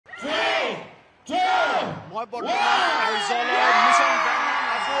মই বৰ্তমান আইজলৰ মিছন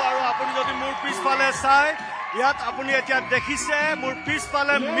আছো আৰু আপুনি যদি মোৰ পিছফালে চাই ইয়াত আপুনি এতিয়া দেখিছে মোৰ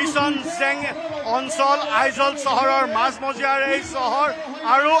পিছফালে মিছন জেং অঞ্চল আইজল চহৰৰ মাজমজিয়াৰ এই চহৰ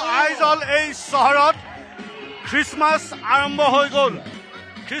আৰু আইজল এই চহৰত খ্ৰীষ্টমাছ আৰম্ভ হৈ গ'ল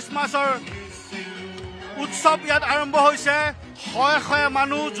খ্ৰীষ্টমাছৰ উৎসৱ ইয়াত আৰম্ভ হৈছে শয়ে শয়ে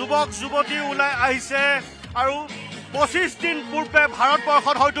মানুহ যুৱক যুৱতী ওলাই আহিছে আৰু 25 দিন পূৰ্বে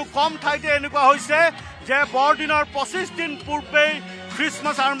ভাৰতবৰ্ষত হয়তো কম ঠাইতে এনেকুৱা হৈছে যে বৰদিনৰ 25 দিন পূৰ্বেই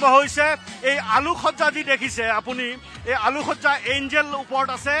খ্ৰীষ্টমাছ আৰম্ভ হৈছে এই আলুসজ্জা যি দেখিছে আপুনি এই আলুসজ্জা এঞ্জেল ওপৰত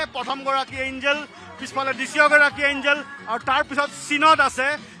আছে প্ৰথমগৰাকী এঞ্জেল পিছফালে দ্বিতীয়গৰাকী এঞ্জেল আৰু তাৰ পিছত চিনত আছে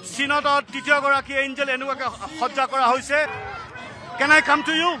চিনতত তৃতীয়গৰাকী এঞ্জেল এনেকুৱাকৈ সজ্জা কৰা হৈছে Can I come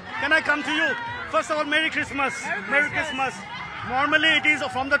to you? Can I come to you? First of all, Merry Christmas. Merry Christmas. Normally it is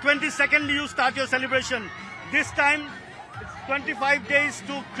from the 22nd you start your celebration. This time it's 25 days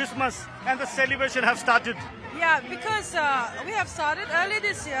to Christmas and the celebration have started. Yeah, because we have started early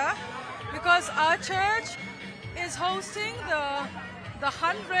this year because our church is hosting the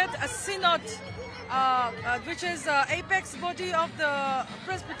 100th synod, which is the apex body of the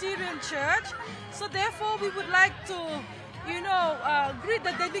Presbyterian Church. So therefore we would like to greet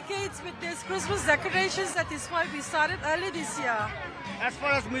the delegates with these Christmas decorations. That is why we started early this year. As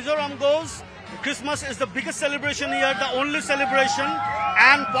far as Mizoram goes, Christmas is the biggest celebration here, the only celebration,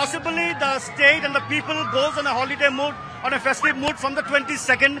 and possibly the state and the people goes on a holiday mood, on a festive mood from the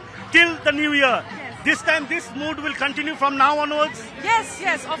 22nd till the New Year. Yes. This time this mood will continue from now onwards?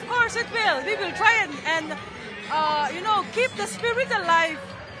 Yes, of course it will. We will try and keep the spirit alive.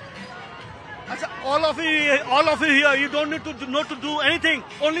 All of you here, you don't need to do anything.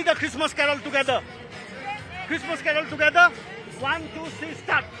 Only the Christmas carol together. Christmas carol together. 1, 2, 3,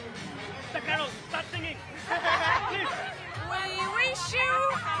 start. The carol, start singing. Please. We wish you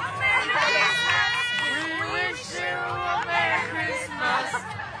a Merry Christmas. We wish you a Merry Christmas.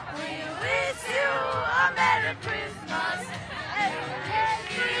 We wish you a Merry Christmas.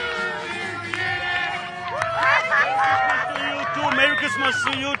 You too. Merry Christmas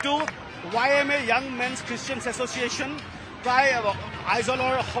to you too. YMA Young Men's Christians Association প্ৰায়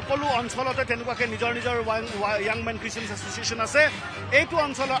আইজলৰ সকলো অঞ্চলতে তেনেকুৱাকৈ নিজৰ young man Christian association আছে এইটো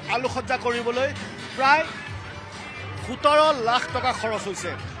অঞ্চলৰ আলুসজ্জা কৰিবলৈ প্ৰায় 17 লাখ টকা খৰচ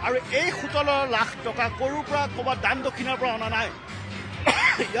হৈছে আৰু এই 17 লাখ টকা ক'ৰ পৰা ক'ৰবাত দান দক্ষিণাৰ পৰা অনা নাই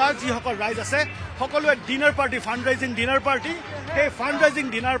ইয়াৰ যিসকল ৰাইজ আছে সকলোৱে dinner party fund rising dinner party সেই ফাণ্ড ৰাইজিং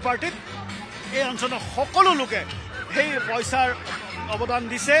ডিনাৰ পাৰ্টিত এই অঞ্চলৰ সকলো লোকে সেই পইচাৰ অৱদান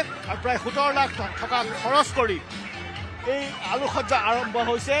দিছে আৰু প্ৰায় 17 লাখ টকা খৰচ কৰি এই আলুসজ্জা আৰম্ভ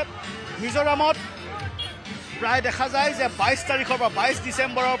হৈছে মিজোৰামত প্ৰায় দেখা যায় যে 22 তাৰিখৰ পৰা 22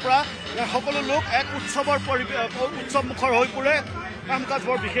 ডিচেম্বৰৰ পৰা সকলো লোক এক উৎসৱমুখৰ হৈ পৰে কাম কাজ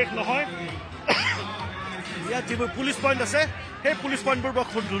বৰ বিশেষ নহয় ইয়াত যিবোৰ পুলিচ পইণ্ট আছে সেই পুলিচ পইণ্টবোৰ বৰ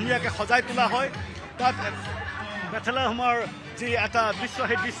খুব ধুনীয়াকৈ সজাই তোলা হয় তাত বেথেলেহমৰ যি এটা দৃশ্য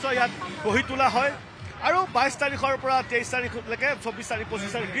সেই দৃশ্য ইয়াত গঢ়ি তোলা হয় আৰু 22 তাৰিখৰ পৰা 23 তাৰিখলৈকে 24 তাৰিখ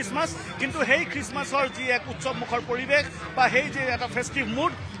 25 তাৰিখ খ্ৰীষ্টমাছ কিন্তু সেই খ্ৰীষ্টমাছৰ যি এক উৎসৱমুখৰ পৰিৱেশ বা সেই যে এটা ফেষ্টিভ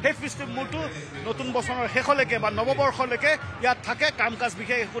মুড সেই ফেষ্টিভ মুডটো নতুন বছৰৰ শেষলৈকে বা নৱবৰ্ষলৈকে ইয়াত থাকে কাম কাজ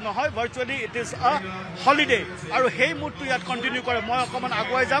বিশেষ একো নহয় virtually it is a holiday আৰু সেই মুডটো ইয়াত কণ্টিনিউ কৰে মই অকণমান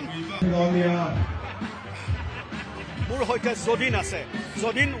আগুৱাই যাম মোৰ সৈতে জদিন আছে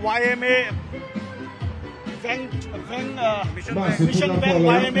জদিন YMA Mission Bank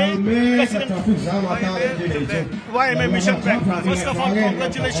YMA President YMA Mission Bank. First of all,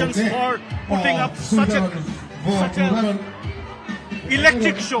 congratulations for putting up such a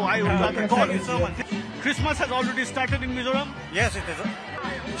electric show. I would rather call it. Christmas has already started in Mizoram. Yes, it is.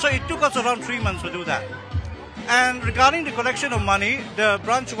 So it took us around 3 months to do that. And regarding the collection of money, the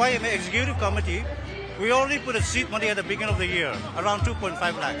branch YMA Executive Committee, we already put a seed money at the beginning of the year, around 2.5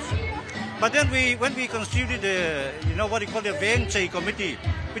 lakhs. But then when we constituted the, what you call the VNC committee,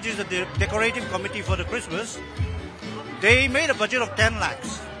 which is the decorative committee for the Christmas, they made a budget of 10 lakhs.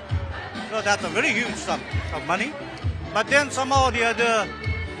 So that's a very huge sum of money. But then somehow or the other,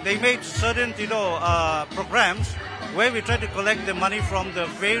 they made certain, programs where we try to collect the money from the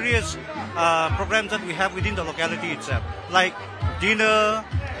various programs that we have within the locality itself, like dinner,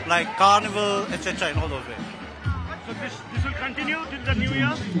 like carnival, etc. in all those ways. So this will continue till the New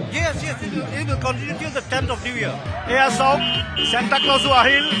Year? Yes, it will continue till the 10th of New Year. Eya sauk Santa Claus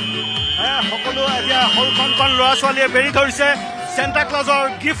ahil সকলো এতিয়া হলখন ল'ৰা ছোৱালীয়ে বেৰি ধৰিছে Santa Clausৰ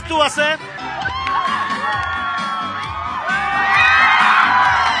গিফ্টটো আছে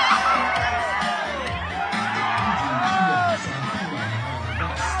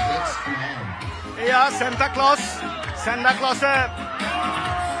এয়া Santa Clause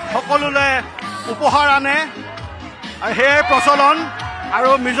সকলোলে উপহাৰ আনে সেয়ে প্ৰচলন আৰু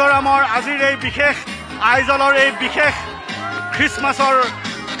মিজোৰামৰ আজিৰ এই বিশেষ আইজলৰ এই বিশেষ খ্ৰীষ্টমাছৰ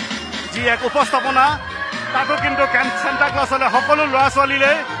যি এক উপস্থাপনা তাতো কিন্তু চেণ্টা ক্লজলে সকলো ল'ৰা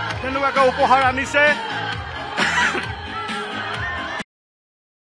ছোৱালীলৈ তেনেকুৱাকৈ উপহাৰ আনিছে